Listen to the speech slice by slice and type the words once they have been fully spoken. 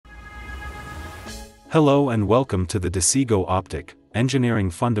Hello and welcome to the Desigo Optic, Engineering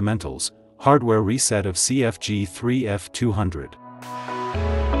Fundamentals, Hardware Reset of CFG3.F200.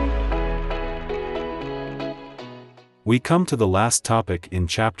 We come to the last topic in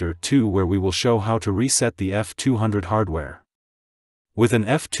Chapter 2 where we will show how to reset the F200 hardware. With an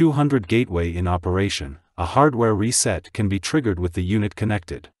F200 gateway in operation, a hardware reset can be triggered with the unit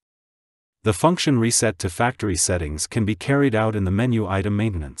connected. The function reset to factory settings can be carried out in the menu item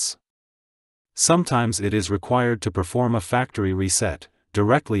maintenance. Sometimes it is required to perform a factory reset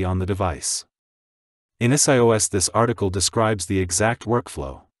directly on the device. In SIOS, this article describes the exact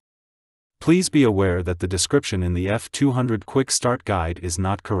workflow. Please be aware that the description in the F200 Quick Start Guide is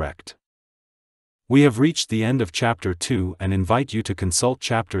not correct. We have reached the end of Chapter 2 and invite you to consult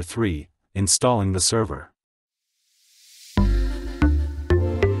Chapter 3, Installing the Server.